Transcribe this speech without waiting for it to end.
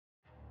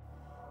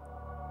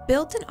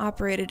Built and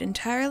operated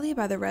entirely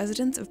by the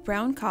residents of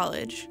Brown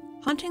College,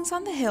 Hauntings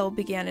on the Hill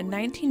began in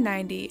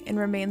 1990 and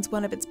remains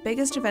one of its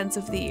biggest events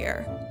of the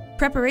year.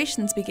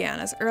 Preparations began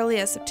as early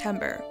as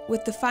September,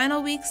 with the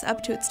final weeks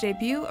up to its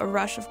debut a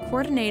rush of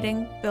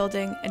coordinating,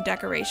 building, and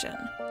decoration.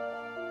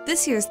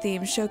 This year's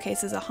theme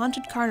showcases a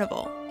haunted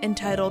carnival,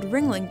 entitled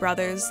Ringling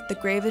Brothers, The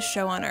Gravest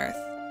Show on Earth.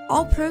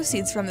 All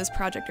proceeds from this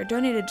project are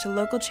donated to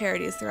local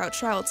charities throughout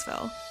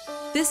Charlottesville.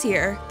 This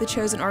year, the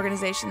chosen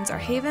organizations are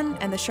Haven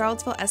and the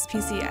Charlottesville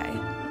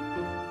SPCA.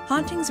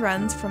 Hauntings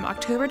runs from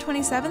October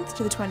 27th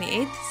to the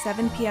 28th,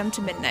 7 p.m.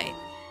 to midnight.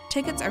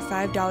 Tickets are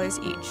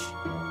 $5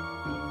 each.